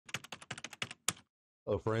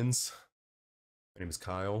Hello, friends. My name is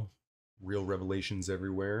Kyle. Real Revelations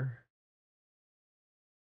Everywhere.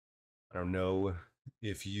 I don't know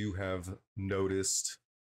if you have noticed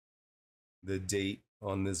the date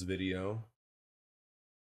on this video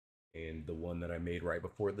and the one that I made right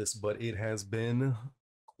before this, but it has been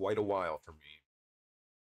quite a while for me.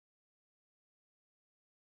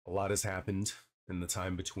 A lot has happened in the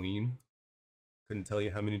time between. Couldn't tell you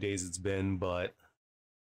how many days it's been been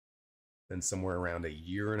somewhere around a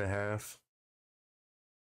year and a half.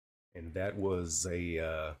 And that was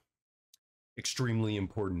a extremely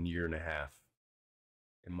important year and a half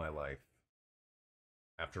in my life.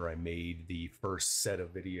 After I made the first set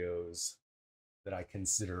of videos that I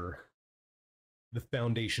consider the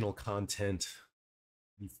foundational content,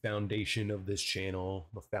 the foundation of this channel,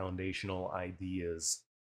 the foundational ideas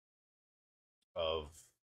of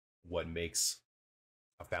what makes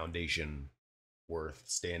a foundation worth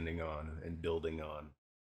standing on and building on.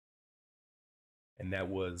 And that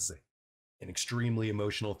was an extremely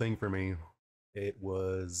emotional thing for me. It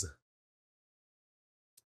was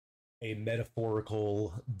a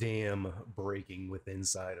metaphorical dam breaking within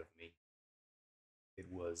inside of me. It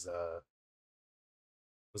was a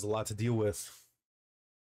lot to deal with,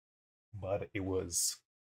 but it was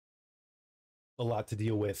a lot to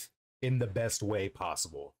deal with in the best way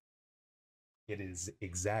possible. It is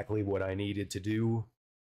exactly what I needed to do.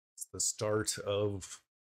 It's the start of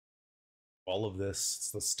all of this.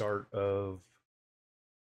 It's the start of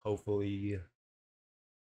hopefully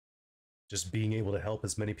just being able to help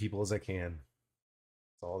as many people as I can.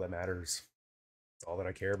 That's all that matters. It's all that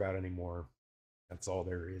I care about anymore. That's all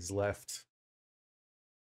there is left.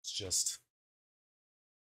 It's just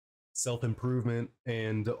self improvement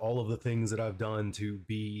and all of the things that I've done to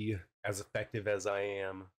be as effective as I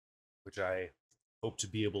am, which I hope to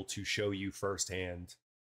be able to show you firsthand.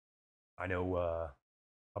 I know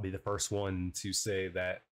I'll be the first one to say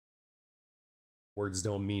that words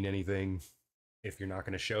don't mean anything if you're not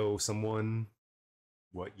going to show someone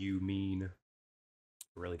what you mean. It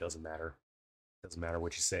really doesn't matter. It doesn't matter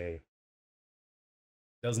what you say.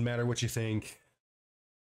 It doesn't matter what you think.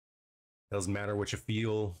 It doesn't matter what you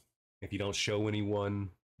feel. If you don't show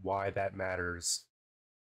anyone why that matters,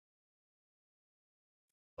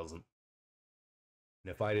 it doesn't.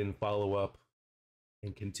 And if I didn't follow up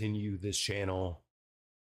and continue this channel,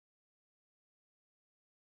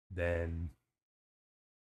 then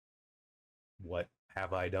what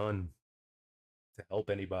have I done to help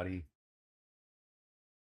anybody?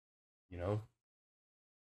 You know,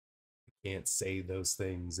 I can't say those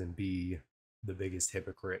things and be the biggest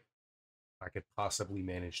hypocrite I could possibly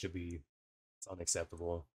manage to be. It's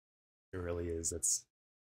unacceptable. It really is. It's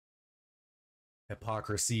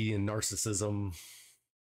hypocrisy and narcissism.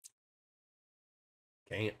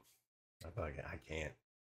 Can't. I can't.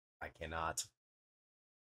 I cannot.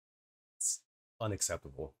 It's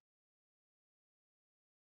unacceptable.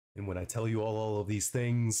 And when I tell you all of these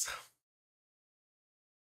things,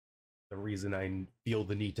 the reason I feel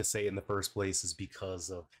the need to say it in the first place is because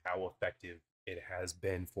of how effective it has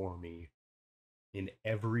been for me in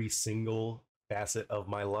every single facet of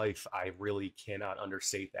my life. I really cannot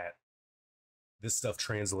understate that. This stuff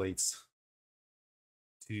translates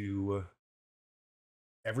to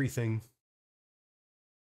everything.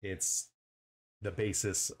 It's the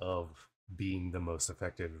basis of being the most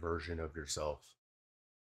effective version of yourself.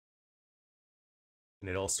 And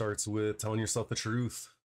it all starts with telling yourself the truth.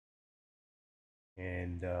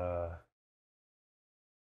 And it's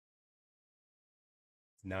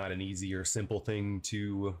not an easy or simple thing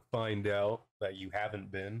to find out that you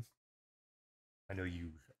haven't been. I know you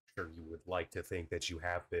sure you would like to think that you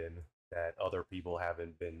have been, that other people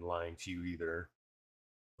haven't been lying to you either,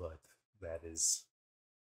 but that is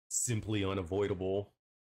simply unavoidable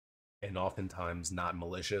and oftentimes not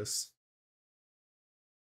malicious.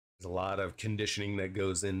 There's a lot of conditioning that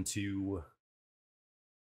goes into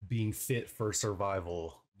being fit for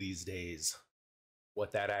survival these days,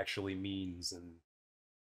 what that actually means, and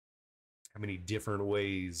how many different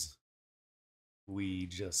ways we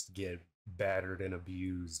just get battered and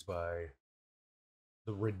abused by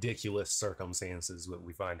the ridiculous circumstances that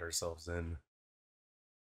we find ourselves in.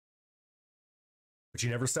 But you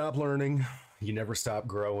never stop learning, you never stop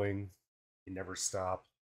growing, you never stop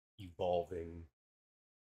evolving,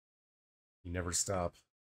 you never stop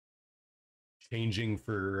changing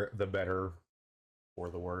for the better or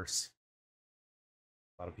the worse.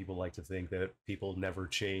 A lot of people like to think that people never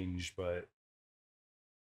change, but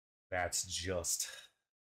that's just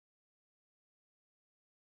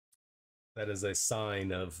that is a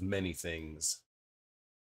sign of many things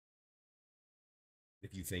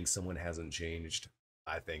if you think someone hasn't changed.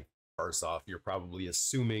 I think first off, you're probably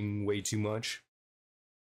assuming way too much,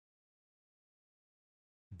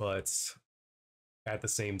 but at the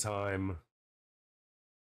same time,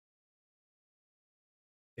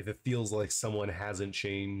 if it feels like someone hasn't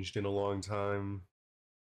changed in a long time,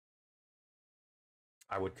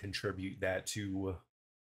 I would contribute that to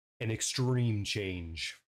an extreme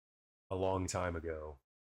change a long time ago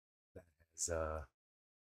that has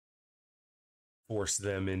forced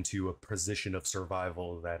them into a position of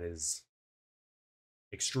survival that is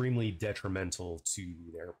extremely detrimental to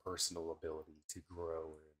their personal ability to grow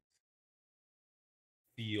and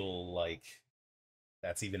feel like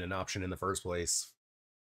that's even an option in the first place.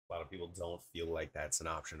 A lot of people don't feel like that's an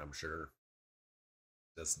option, I'm sure.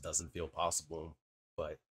 This doesn't feel possible,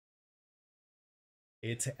 but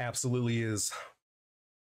it absolutely is.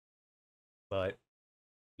 But,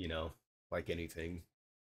 you know, like anything,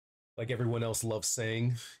 like everyone else loves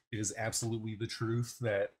saying, it is absolutely the truth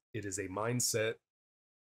that it is a mindset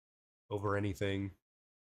over anything.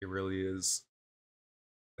 It really is.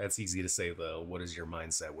 That's easy to say, though. What is your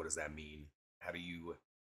mindset? What does that mean? How do you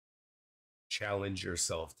challenge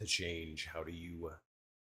yourself to change? How do you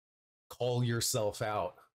call yourself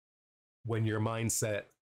out when your mindset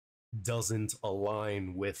doesn't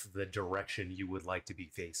align with the direction you would like to be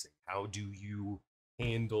facing? How do you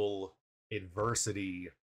handle adversity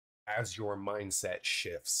as your mindset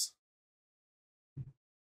shifts?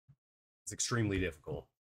 It's extremely difficult.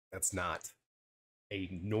 That's not a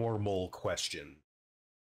normal question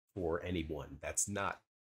for anyone. That's not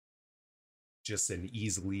just an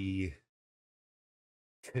easily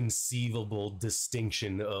conceivable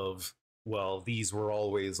distinction of, well, these were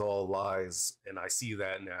always all lies, and I see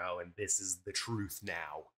that now, and this is the truth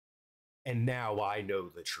now. And now I know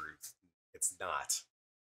the truth. It's not.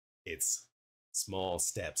 It's small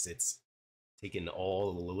steps. It's taking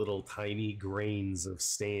all the little tiny grains of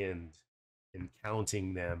sand and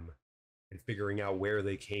counting them and figuring out where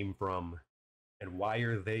they came from and why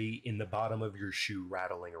are they in the bottom of your shoe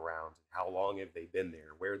rattling around? How long have they been there?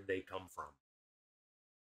 Where did they come from?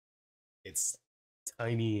 It's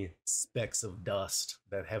tiny specks of dust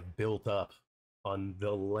that have built up on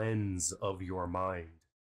the lens of your mind.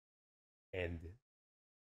 And,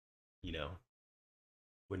 you know,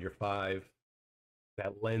 when you're 5,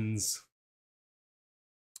 that lens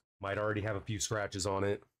might already have a few scratches on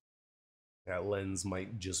it. That lens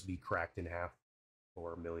might just be cracked in half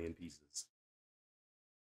or a million pieces.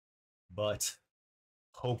 But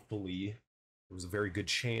hopefully, there was a very good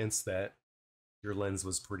chance that your lens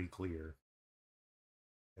was pretty clear.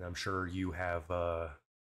 And I'm sure you have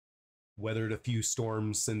weathered a few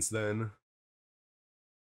storms since then,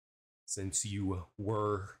 since you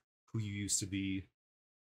were who you used to be.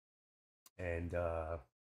 And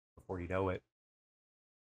before you know it,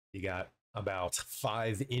 you got about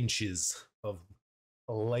 5 inches of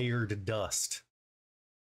layered dust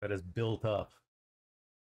that has built up.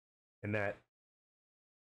 And that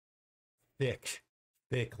thick,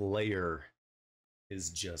 thick layer is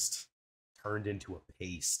just turned into a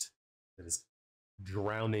paste that is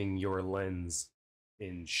drowning your lens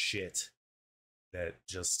in shit that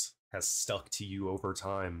just has stuck to you over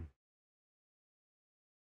time.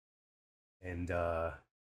 And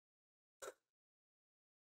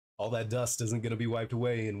all that dust isn't going to be wiped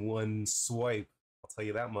away in one swipe. I'll tell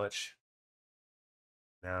you that much.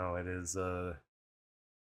 Now it is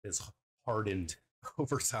hardened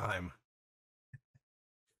over time.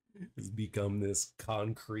 It's become this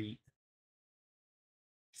concrete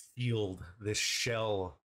shield, this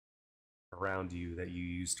shell around you that you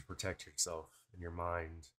use to protect yourself and your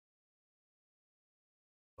mind.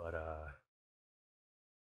 But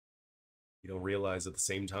you don't realize at the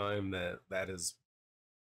same time that that is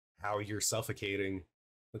how you're suffocating.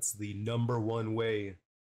 That's the number one way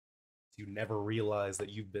to never realize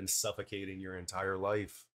that you've been suffocating your entire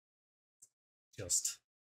life. Just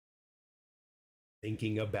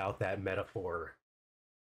thinking about that metaphor,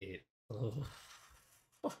 it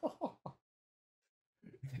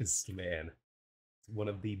is, man, one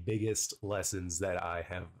of the biggest lessons that I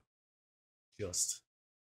have just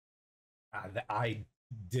that I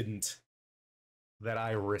didn't that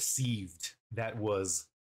I received that was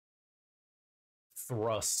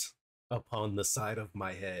thrust upon the side of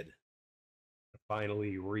my head.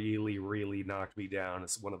 Finally, really, really knocked me down.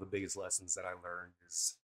 It's one of the biggest lessons that I learned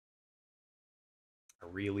is I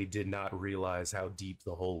really did not realize how deep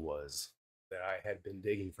the hole was that I had been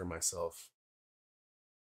digging for myself.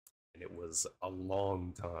 And it was a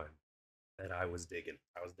long time that I was digging.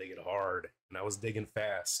 I was digging hard and I was digging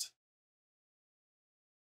fast.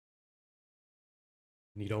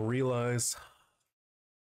 And you don't realize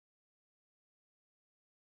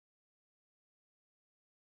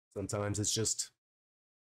Sometimes it's just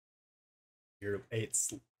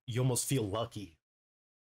you almost feel lucky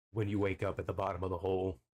when you wake up at the bottom of the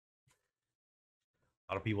hole.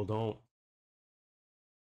 A lot of people don't.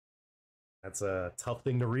 That's a tough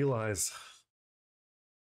thing to realize.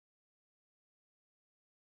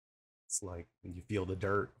 It's like when you feel the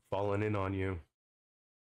dirt falling in on you,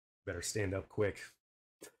 better stand up quick.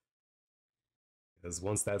 Because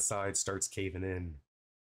once that side starts caving in,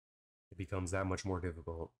 it becomes that much more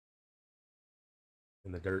difficult.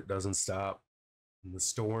 And the dirt doesn't stop. And the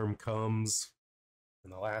storm comes,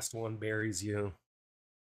 and the last one buries you.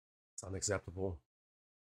 It's unacceptable.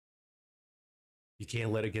 You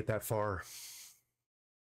can't let it get that far.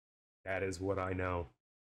 That is what I know.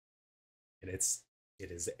 And it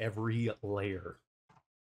is every layer.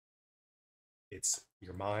 It's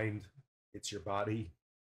your mind, it's your body,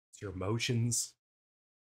 it's your emotions.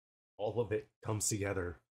 All of it comes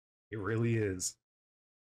together. It really is.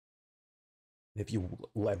 If you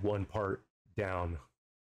let one part down,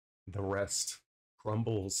 the rest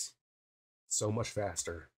crumbles so much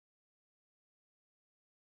faster.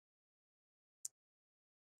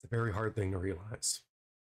 It's a very hard thing to realize.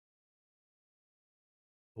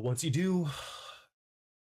 But once you do,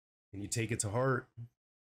 and you take it to heart,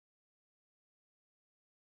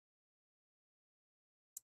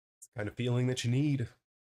 it's the kind of feeling that you need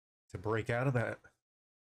to break out of that.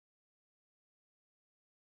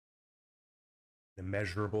 An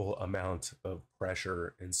immeasurable amount of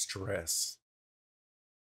pressure and stress.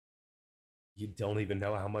 You don't even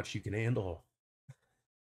know how much you can handle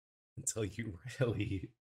until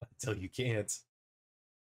until you can't.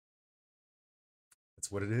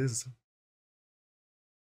 That's what it is.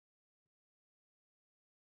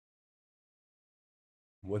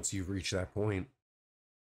 Once you've reached that point,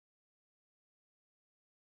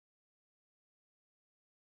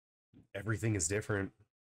 everything is different.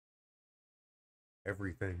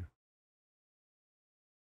 Everything.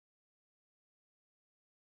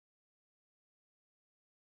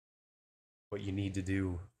 What you need to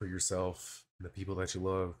do for yourself and the people that you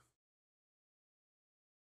love.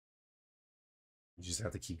 You just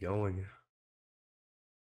have to keep going.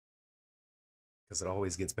 Because it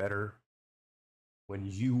always gets better when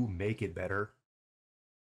you make it better.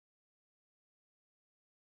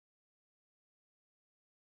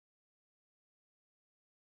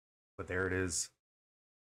 But there it is.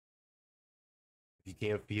 If you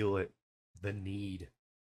can't feel it, the need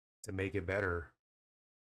to make it better,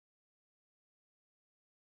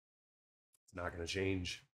 it's not going to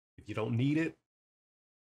change. If you don't need it,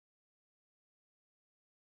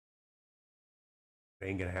 it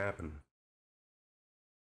ain't going to happen.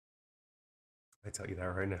 I tell you that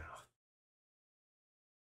right now.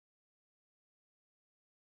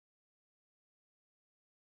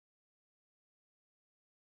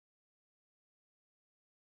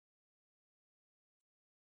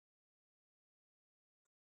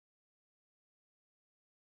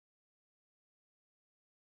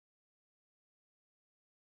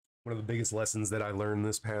 One of the biggest lessons that I learned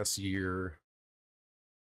this past year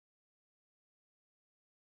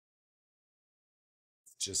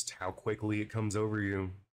is just how quickly it comes over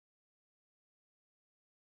you.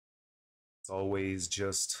 It's always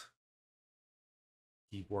just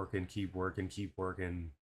keep working, keep working, keep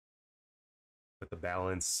working. But the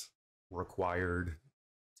balance required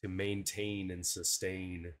to maintain and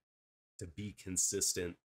sustain, to be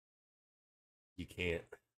consistent, you can't.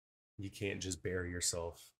 You can't just bury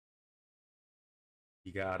yourself.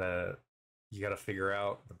 You gotta figure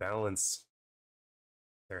out the balance.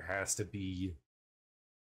 There has to be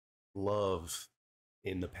love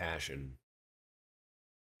in the passion.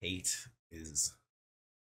 Hate is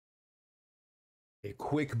a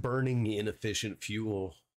quick burning, inefficient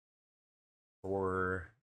fuel for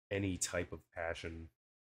any type of passion.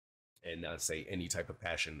 And not say any type of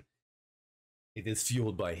passion. It is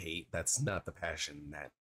fueled by hate. That's not the passion that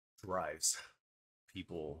drives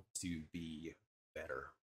people to be better.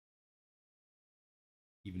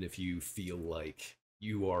 Even if you feel like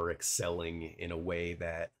you are excelling in a way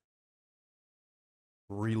that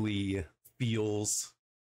really feels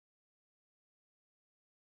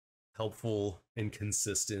helpful and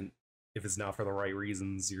consistent, if it's not for the right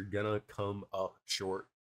reasons, you're gonna come up short.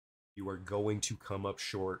 You are going to come up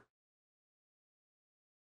short.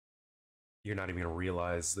 You're not even gonna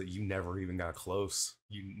realize that you never even got close.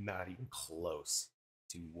 You're not even close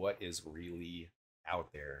to what is really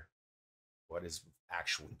out there. What is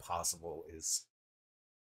actually possible is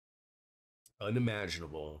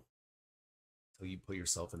unimaginable until you put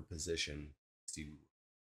yourself in position to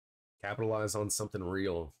capitalize on something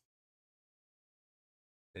real.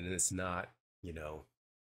 And it's not,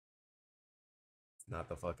 Not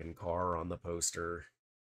the fucking car on the poster.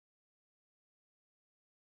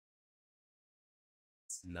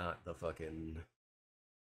 It's not the fucking.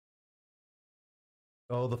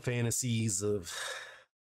 All the fantasies of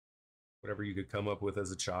whatever you could come up with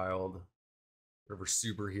as a child, whatever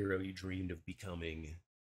superhero you dreamed of becoming.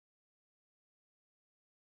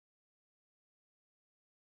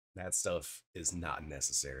 That stuff is not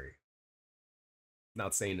necessary.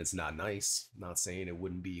 Not saying it's not nice, not saying it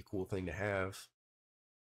wouldn't be a cool thing to have.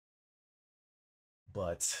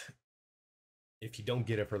 But if you don't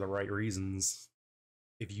get it for the right reasons,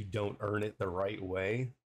 if you don't earn it the right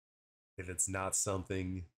way, if it's not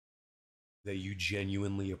something that you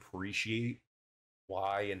genuinely appreciate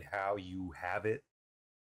why and how you have it,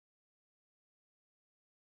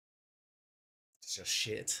 it's just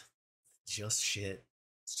shit. Just shit.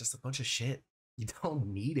 It's just a bunch of shit. You don't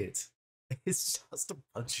need it. It's just a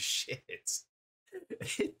bunch of shit.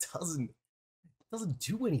 It doesn't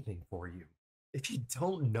do anything for you. If you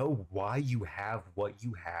don't know why you have what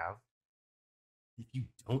you have, if you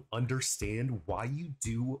don't understand why you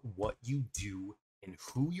do what you do and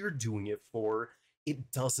who you're doing it for, it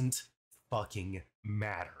doesn't fucking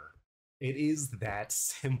matter. It is that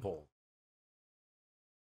simple.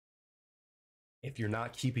 If you're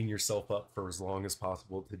not keeping yourself up for as long as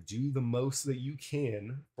possible to do the most that you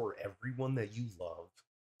can for everyone that you love,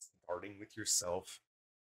 starting with yourself,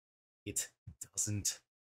 it doesn't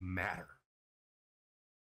matter.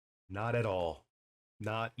 Not at all.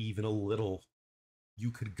 Not even a little. You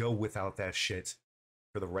could go without that shit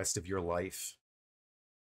for the rest of your life.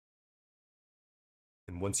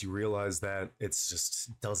 And once you realize that, it's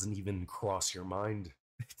just doesn't even cross your mind.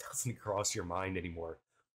 It doesn't cross your mind anymore.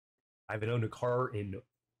 I haven't owned a car in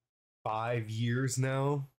 5 years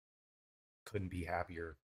now. Couldn't be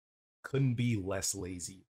happier. Couldn't be less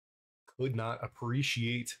lazy. Could not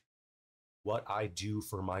appreciate what I do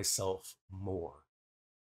for myself more.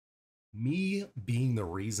 Me being the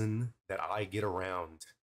reason that I get around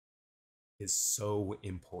is so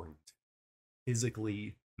important.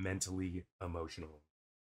 Physically, mentally, emotionally.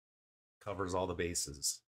 Covers all the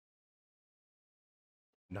bases.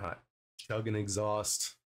 Not chugging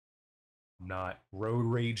exhaust, not road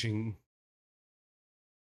raging,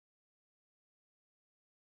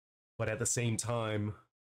 but at the same time,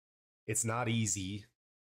 it's not easy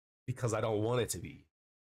because I don't want it to be.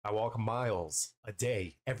 I walk miles a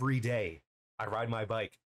day, every day. I ride my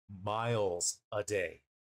bike miles a day.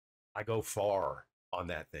 I go far on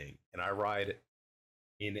that thing, and I ride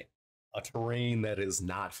in a terrain that is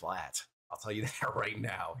not flat. I'll tell you that right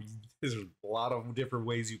now. There's a lot of different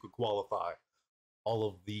ways you could qualify all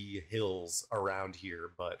of the hills around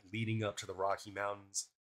here, but leading up to the Rocky Mountains,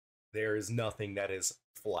 there is nothing that is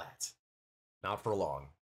flat. Not for long.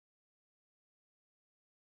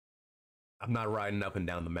 I'm not riding up and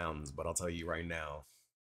down the mountains, but I'll tell you right now,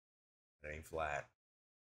 it ain't flat.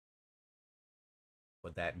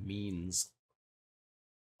 But that means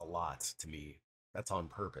a lot to me. That's on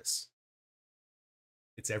purpose.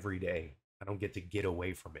 It's every day. I don't get to get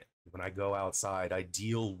away from it. When I go outside, I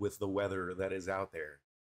deal with the weather that is out there,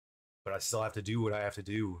 but I still have to do what I have to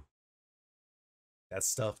do. That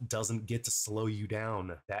stuff doesn't get to slow you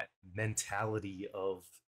down. That mentality of,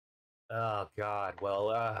 oh God, well,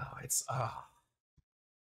 it's, I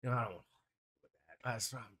don't want to with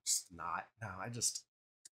that. I'm just not. No,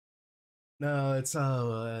 no, it's, this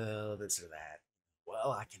or that.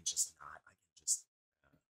 Well, I can just not. I can just,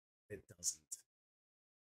 it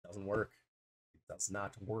doesn't work. It does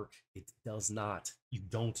not work. It does not. You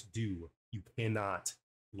don't do. You cannot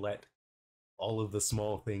let all of the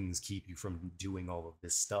small things keep you from doing all of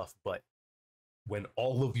this stuff. But when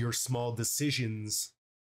all of your small decisions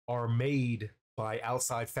are made by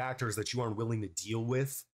outside factors that you aren't willing to deal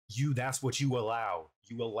with, that's what you allow.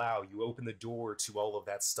 You open the door to all of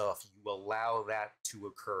that stuff. You allow that to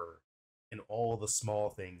occur. And all the small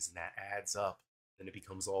things, and that adds up. Then it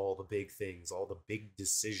becomes all the big things. All the big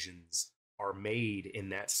decisions are made in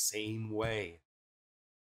that same way.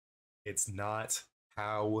 It's not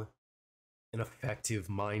how an effective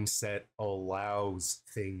mindset allows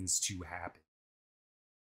things to happen.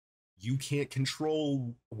 You can't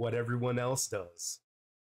control what everyone else does,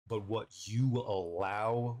 but what you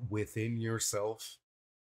allow within yourself,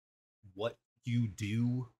 what you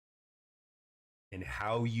do, and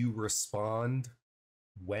how you respond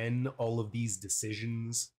when all of these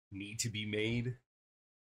decisions need to be made.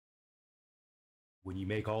 When you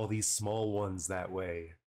make all these small ones that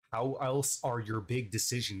way, how else are your big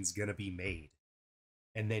decisions going to be made?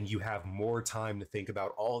 And then you have more time to think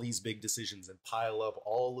about all these big decisions and pile up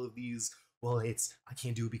all of these. Well, I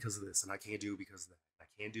can't do it because of this, and I can't do it because of that. I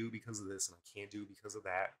can't do it because of this and I can't do it because of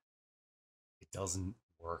that. It doesn't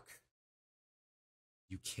work.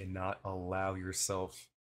 You cannot allow yourself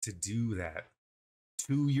to do that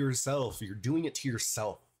to yourself. You're doing it to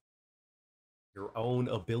yourself, your own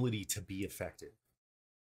ability to be effective.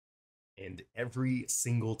 And every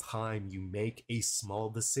single time you make a small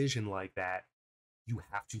decision like that, you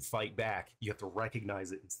have to fight back. You have to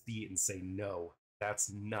recognize it and see it and say, no,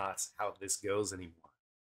 that's not how this goes anymore.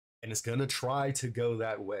 And it's going to try to go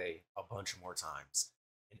that way a bunch more times.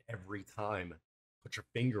 And every time, put your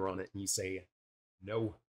finger on it and you say,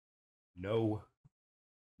 no, no,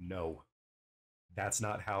 no. That's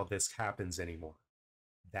not how this happens anymore.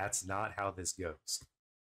 That's not how this goes.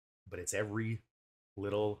 But it's every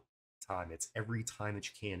little time. It's every time that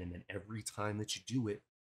you can. And then every time that you do it,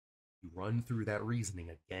 you run through that reasoning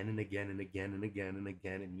again and again and again and again and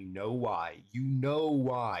again. And you know why. You know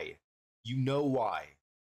why. You know why.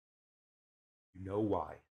 You know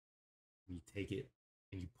why. And you take it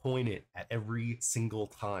and you point it at every single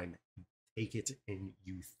time. You take it and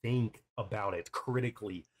you think about it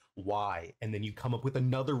critically. Why? And then you come up with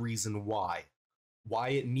another reason why. Why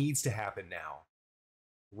it needs to happen now.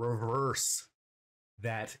 Reverse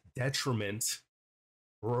that detriment,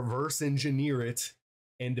 reverse engineer it,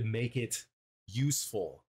 and make it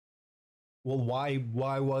useful. Well, why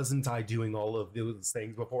wasn't I doing all of those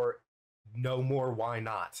things before? No more. Why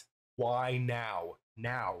not? Why now?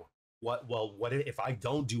 Now. What? Well, what if I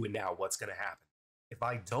don't do it now? What's going to happen? If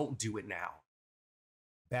I don't do it now,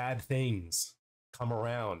 bad things come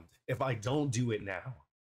around. If I don't do it now,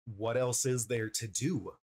 what else is there to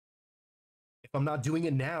do? If I'm not doing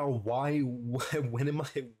it now, why? When is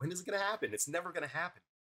it going to happen? It's never going to happen.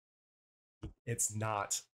 It's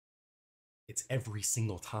not. It's every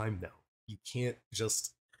single time, though. You can't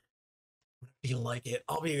just feel like it.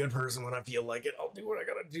 I'll be a good person when I feel like it. I'll do what I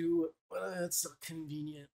gotta do. But it's so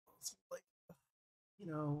convenient. It's like,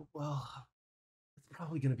 well, it's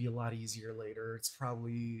probably gonna be a lot easier later. It's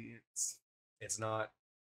not.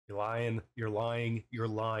 You're lying. You're lying. You're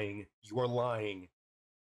lying. You are lying.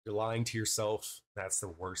 You're lying to yourself. That's the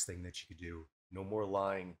worst thing that you could do. No more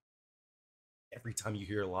lying. Every time you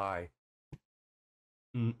hear a lie,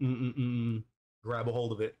 grab a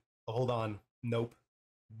hold of it. Hold on. Nope.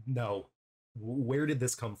 No. Where did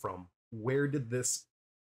this come from? Where did this?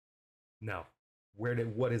 No.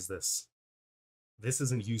 What is this? This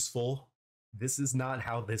isn't useful. This is not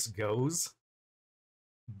how this goes.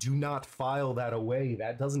 Do not file that away.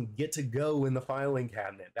 That doesn't get to go in the filing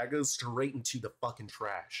cabinet. That goes straight into the fucking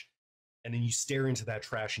trash. And then you stare into that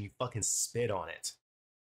trash and you fucking spit on it.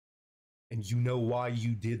 And you know why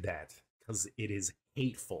you did that. Because it is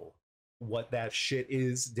hateful. What that shit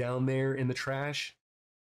is down there in the trash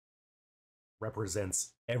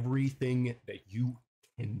represents everything that you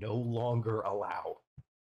can no longer allow.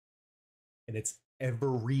 And it's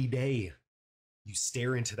every day you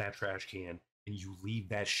stare into that trash can and you leave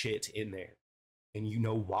that shit in there. And you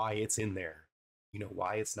know why it's in there. You know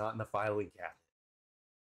why it's not in the filing cabinet.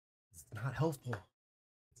 It's not helpful.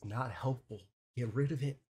 It's not helpful. Get rid of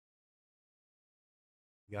it.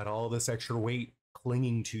 You got all this extra weight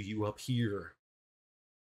clinging to you up here.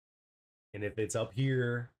 And if it's up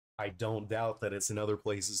here, I don't doubt that it's in other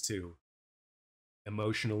places too.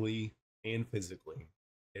 Emotionally and physically.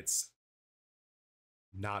 It's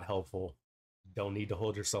not helpful. Don't need to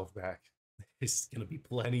hold yourself back. There's going to be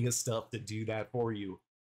plenty of stuff to do that for you.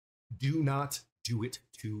 Do not do it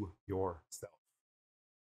to yourself.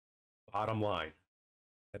 Bottom line,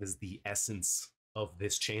 that is the essence of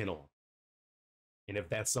this channel. And if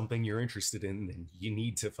that's something you're interested in, then you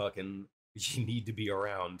need to be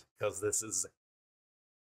around, because this is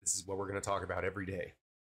what we're going to talk about every day.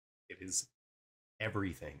 It is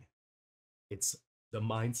everything. It's the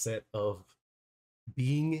mindset of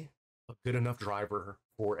being a good enough driver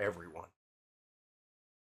for everyone.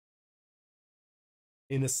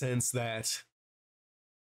 In a sense that,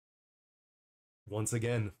 once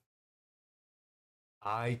again,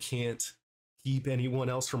 I can't keep anyone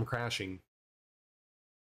else from crashing,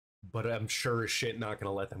 but I'm sure as shit not going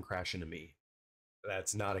to let them crash into me.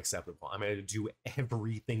 That's not acceptable. I'm going to do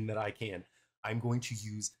everything that I can. I'm going to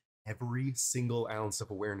use every single ounce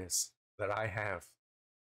of awareness that I have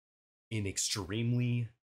in extremely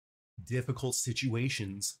difficult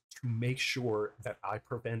situations to make sure that I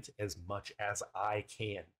prevent as much as I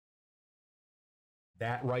can.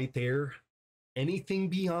 That right there, anything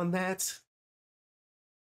beyond that,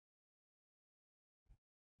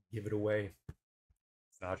 give it away.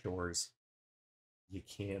 It's not yours. You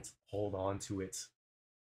can't hold on to it.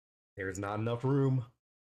 There's not enough room.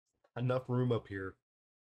 Enough room up here.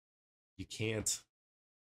 You can't.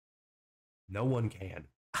 No one can.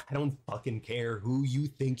 I don't fucking care who you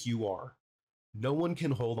think you are. No one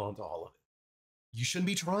can hold on to all of it. You shouldn't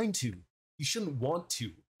be trying to. You shouldn't want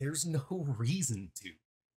to. There's no reason to.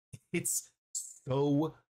 It's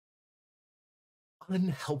so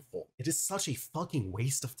unhelpful. It is such a fucking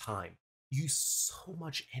waste of time. You use so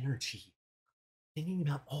much energy thinking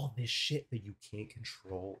about all this shit that you can't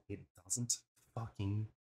control. It doesn't fucking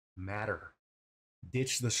matter.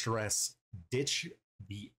 Ditch the stress, ditch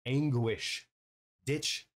the anguish,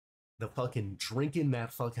 ditch the fucking drinking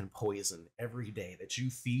that fucking poison every day that you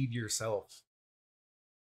feed yourself.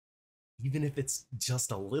 Even if it's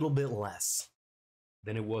just a little bit less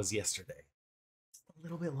than it was yesterday. Just a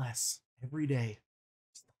little bit less every day.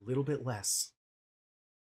 Just a little bit less.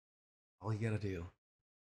 All you gotta do.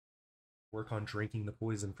 Work on drinking the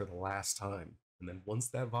poison for the last time. And then once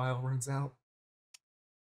that vial runs out,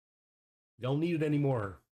 you don't need it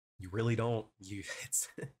anymore. You really don't. It's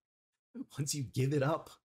once you give it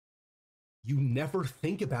up, you never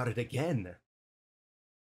think about it again.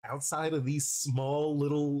 Outside of these small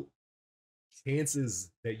little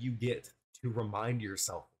chances that you get to remind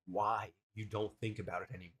yourself why you don't think about it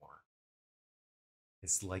anymore.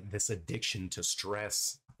 It's like this addiction to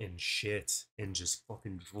stress and shit and just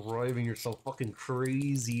fucking driving yourself fucking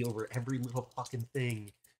crazy over every little fucking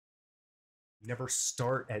thing. You never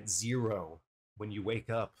start at zero when you wake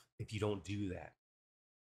up if you don't do that.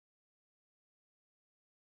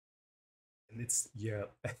 And it's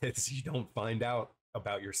you don't find out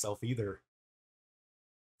about yourself either.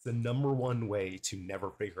 The number one way to never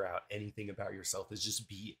figure out anything about yourself is just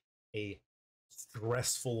be a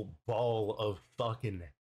stressful ball of fucking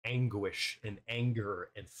anguish and anger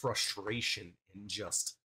and frustration and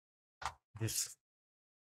just this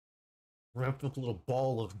ramped up little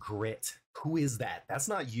ball of grit. Who is that? That's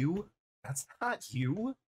not you. That's not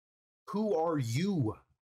you. Who are you?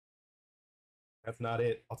 That's not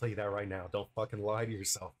it. I'll tell you that right now. Don't fucking lie to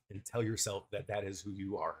yourself and tell yourself that that is who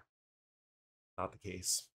you are. Not the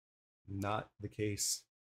case. Not the case.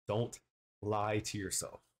 Don't lie to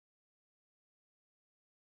yourself.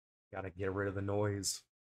 Gotta get rid of the noise.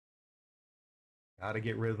 Gotta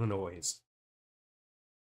get rid of the noise.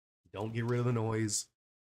 Don't get rid of the noise.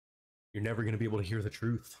 You're never going to be able to hear the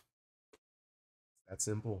truth. It's that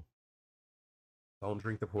simple. Don't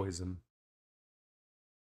drink the poison.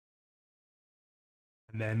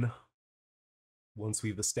 And then, once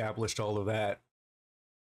we've established all of that,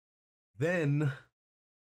 then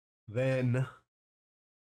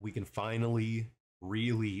we can finally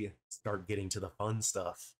really start getting to the fun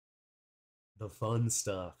stuff. The fun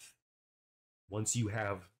stuff. Once you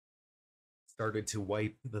have started to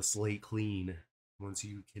wipe the slate clean, once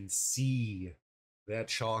you can see that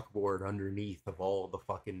chalkboard underneath of all the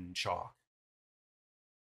fucking chalk,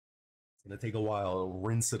 it's going to take a while to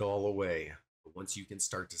rinse it all away. But once you can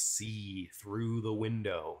start to see through the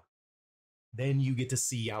window, then you get to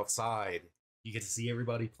see outside. You get to see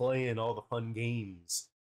everybody playing all the fun games.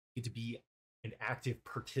 You get to be an active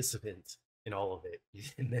participant in all of it.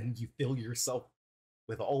 And then you fill yourself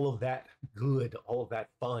with all of that good, all of that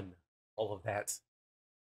fun, all of that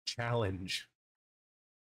challenge.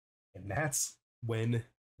 And that's when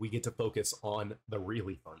we get to focus on the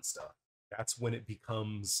really fun stuff. That's when it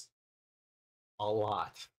becomes a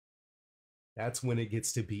lot. That's when it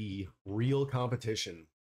gets to be real competition.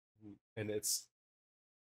 And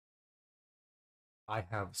I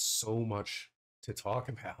have so much to talk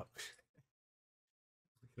about.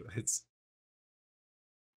 It's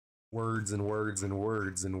words and words and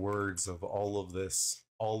words and words of all of this,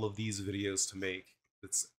 all of these videos to make.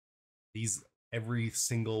 Every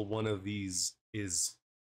single one of these it's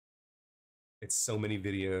so many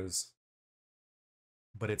videos,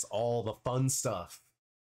 but it's all the fun stuff.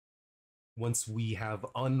 Once we have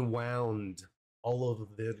unwound all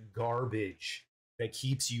of the garbage that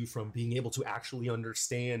keeps you from being able to actually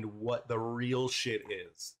understand what the real shit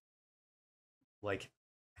is, like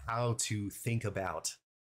how to think about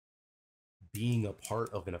being a part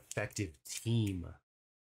of an effective team,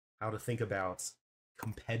 how to think about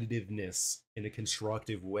competitiveness in a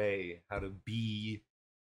constructive way, how to be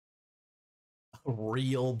a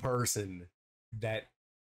real person that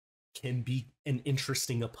can be an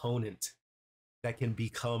interesting opponent, that can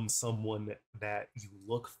become someone that you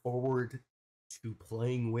look forward to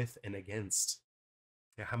playing with and against.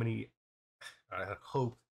 How many, I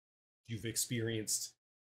hope you've experienced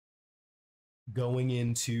going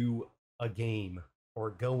into a game or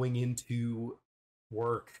going into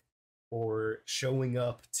work or showing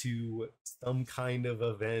up to some kind of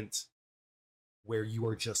event where you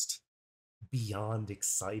are just beyond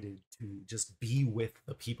excited to just be with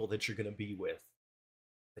the people that you're going to be with,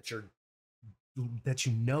 that you're that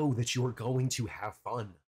you know that you're going to have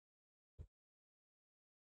fun.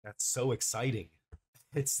 That's so exciting.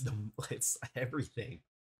 It's everything.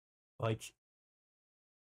 Like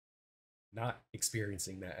not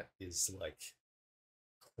experiencing that is like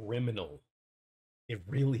criminal. It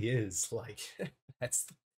really is. Like that's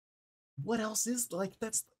what else is like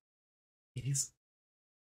that's it is.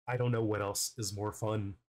 I don't know what else is more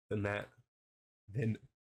fun than that, than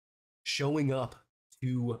showing up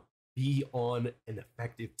to be on an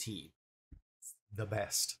effective team. It's the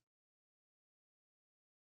best.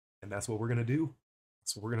 And that's what we're going to do.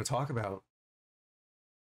 That's what we're going to talk about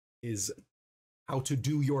is how to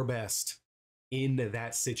do your best in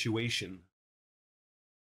that situation.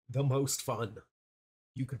 The most fun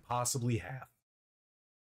you could possibly have.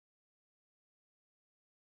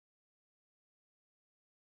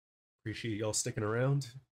 Appreciate y'all sticking around.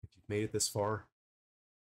 If you've made it this far,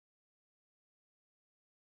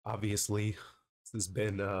 obviously, this has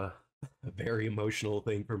been a very emotional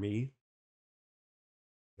thing for me.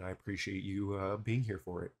 And I appreciate you being here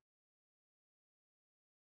for it.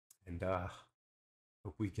 And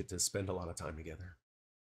hope we get to spend a lot of time together.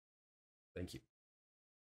 Thank you.